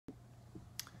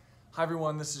Hi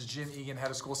everyone, this is Jim Egan,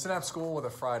 head of school, Synapse School with a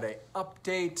Friday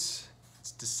update.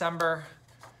 It's December.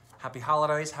 Happy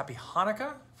holidays, happy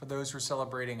Hanukkah for those who are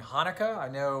celebrating Hanukkah. I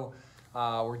know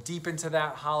we're deep into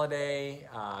that holiday.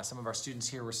 Some of our students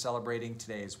here were celebrating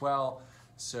today as well.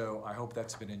 So I hope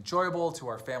that's been enjoyable to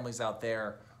our families out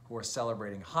there who are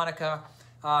celebrating Hanukkah.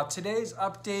 Today's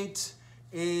update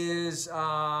is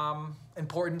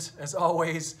important as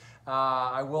always.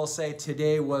 I will say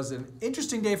today was an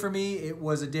interesting day for me. It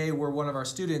was a day where one of our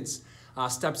students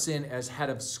steps in as head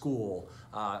of school.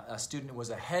 A student was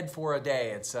a head for a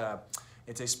day. It's a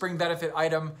spring benefit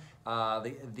item.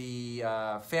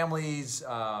 The families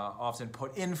often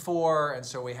put in for, and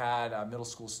so we had a middle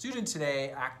school student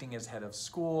today acting as head of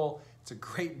school. It's a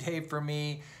great day for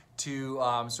me to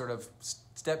sort of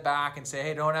step back and say,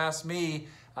 hey, don't ask me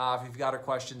if you've got a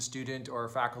question, student or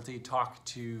faculty, talk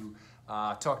to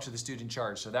the student in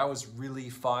charge. So that was really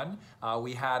fun.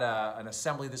 We had an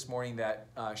assembly this morning that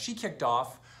she kicked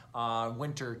off on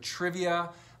winter trivia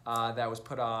that was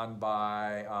put on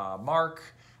by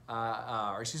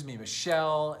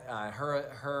Michelle,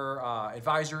 her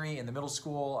advisory in the middle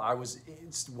school. I was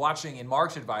watching in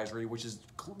Mark's advisory, which is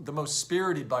the most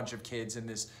spirited bunch of kids in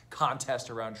this contest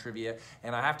around trivia.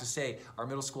 And I have to say, our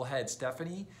middle school head,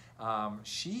 Stephanie,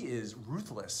 she is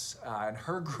ruthless, and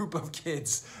her group of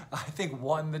kids, I think,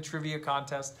 won the trivia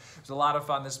contest. It was a lot of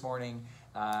fun this morning,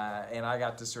 and I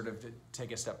got to sort of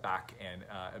take a step back and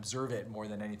observe it more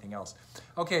than anything else.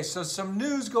 Okay, so some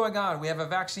news going on. We have a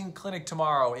vaccine clinic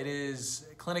tomorrow. It is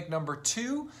clinic number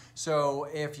 2. So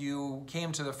if you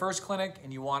came to the first clinic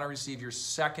and you want to receive your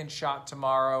second shot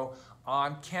tomorrow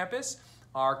on campus,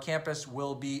 our campus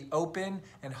will be open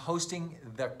and hosting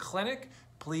the clinic.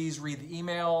 Please read the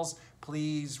emails,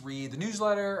 please read the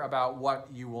newsletter about what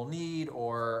you will need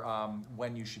or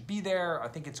when you should be there. I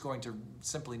think it's going to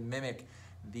simply mimic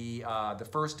the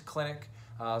first clinic.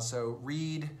 So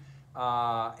read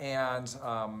and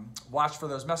watch for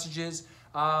those messages.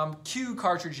 Q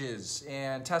cartridges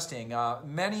and testing.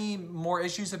 Many more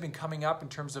issues have been coming up in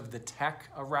terms of the tech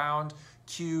around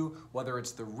Q, whether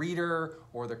it's the reader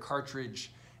or the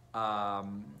cartridge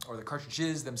or the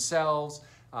cartridges themselves.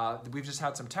 We've just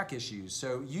had some tech issues.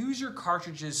 So use your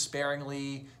cartridges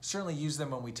sparingly, certainly use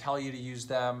them when we tell you to use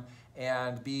them,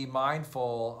 and be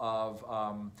mindful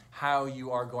of how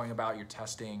you are going about your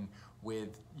testing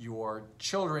with your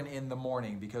children in the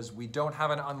morning, because we don't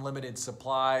have an unlimited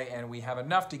supply and we have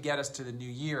enough to get us to the new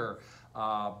year,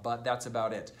 but that's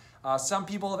about it. Some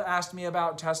people have asked me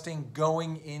about testing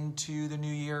going into the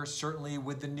new year, certainly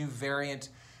with the new variant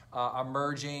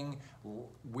emerging.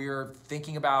 We're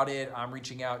thinking about it. I'm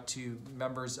reaching out to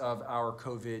members of our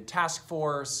COVID task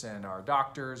force and our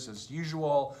doctors as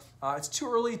usual. It's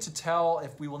too early to tell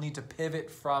if we will need to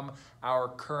pivot from our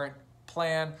current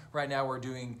plan. Right now we're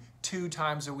doing 2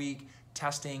 times a week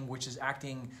testing, which is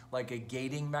acting like a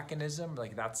gating mechanism,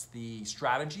 like that's the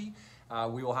strategy.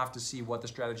 We will have to see what the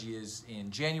strategy is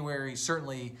in January.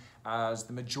 Certainly, as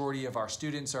the majority of our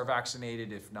students are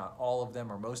vaccinated, if not all of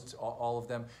them or most all of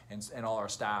them, and all our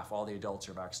staff, all the adults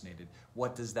are vaccinated.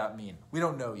 What does that mean? We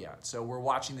don't know yet. So we're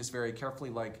watching this very carefully,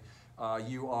 like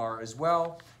you are as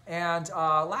well. And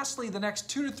lastly, the next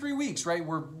 2 to 3 weeks, right?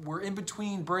 We're in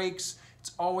between breaks.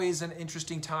 It's always an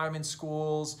interesting time in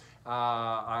schools.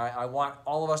 I want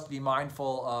all of us to be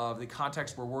mindful of the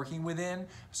context we're working within.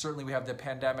 Certainly we have the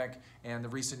pandemic and the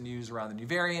recent news around the new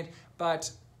variant,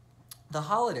 but the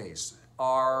holidays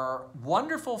are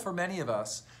wonderful for many of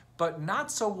us, but not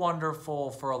so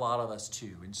wonderful for a lot of us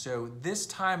too. And so this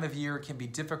time of year can be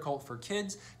difficult for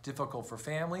kids, difficult for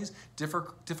families,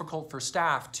 difficult for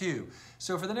staff too.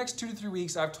 So for the next 2 to 3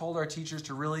 weeks, I've told our teachers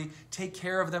to really take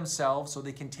care of themselves so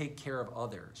they can take care of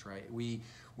others, right?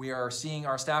 We are seeing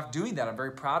our staff doing that. I'm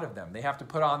very proud of them. They have to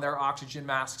put on their oxygen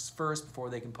masks first before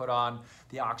they can put on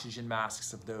the oxygen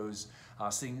masks of those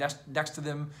sitting next to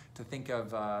them, to think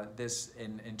of this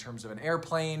in terms of an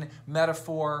airplane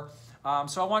metaphor.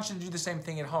 So I want you to do the same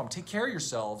thing at home. Take care of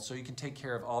yourselves so you can take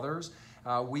care of others.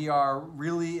 We are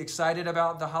really excited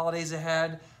about the holidays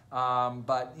ahead.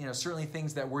 But certainly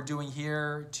things that we're doing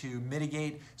here to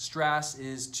mitigate stress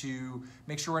is to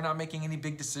make sure we're not making any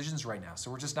big decisions right now.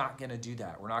 So we're just not going to do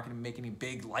that. We're not going to make any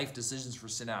big life decisions for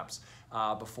Synapse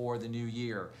before the new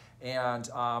year. And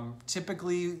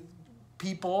typically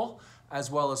people as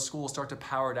well as schools start to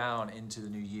power down into the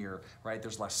new year, right?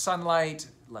 There's less sunlight,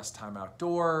 less time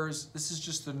outdoors. This is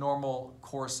just the normal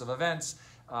course of events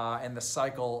and the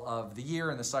cycle of the year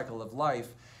and the cycle of life.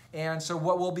 And so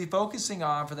what we'll be focusing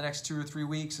on for the next 2 or 3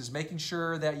 weeks is making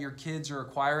sure that your kids are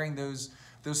acquiring those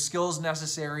skills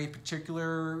necessary,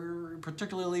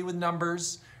 particularly with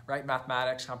numbers, right?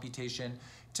 Mathematics, computation.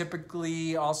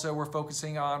 Typically, also, we're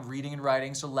focusing on reading and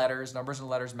writing, so letters, numbers and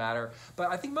letters matter.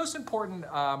 But I think most important,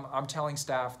 I'm telling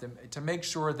staff to make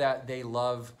sure that they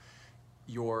love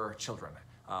your children,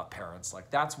 parents. Like,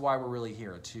 that's why we're really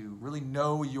here, to really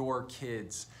know your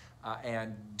kids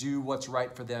and do what's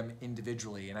right for them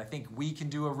individually. And I think we can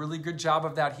do a really good job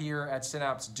of that here at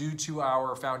Synapse due to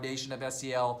our foundation of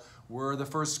SEL. We're the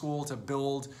first school to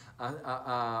build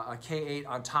a K-8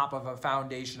 on top of a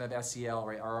foundation of SEL,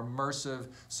 right? Our immersive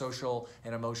social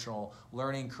and emotional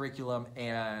learning curriculum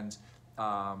and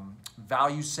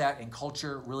value set and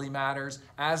culture really matters,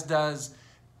 as does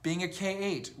being a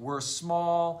K-8. We're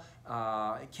small.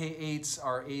 K-8s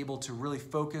are able to really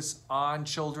focus on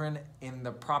children in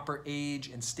the proper age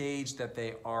and stage that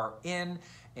they are in.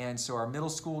 And so our middle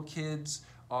school kids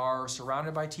are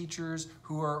surrounded by teachers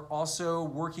who are also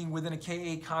working within a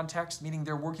K-8 context, meaning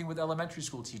they're working with elementary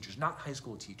school teachers, not high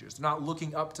school teachers. They're not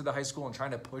looking up to the high school and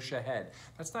trying to push ahead.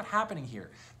 That's not happening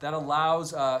here. That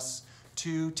allows us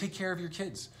to take care of your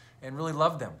kids and really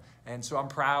love them. And so I'm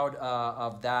proud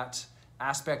of that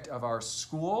aspect of our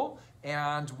school,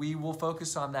 and we will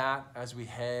focus on that as we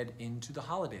head into the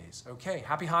holidays. Okay,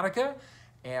 happy Hanukkah,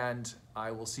 and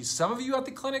I will see some of you at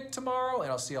the clinic tomorrow,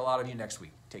 and I'll see a lot of you next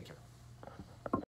week. Take care.